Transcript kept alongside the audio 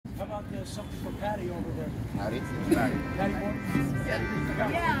How about there's something for Patty over there? Patty? Patty boy?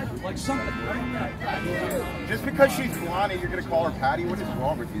 Yeah. Like something. Just because she's blonde and you're going to call her Patty? What is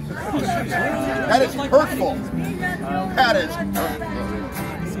wrong with you? That is hurtful. That is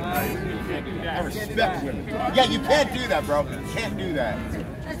hurtful. I respect women. Yeah, you can't do that, bro. You can't do that.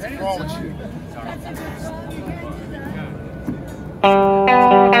 What's wrong with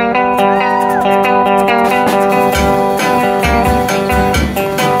you?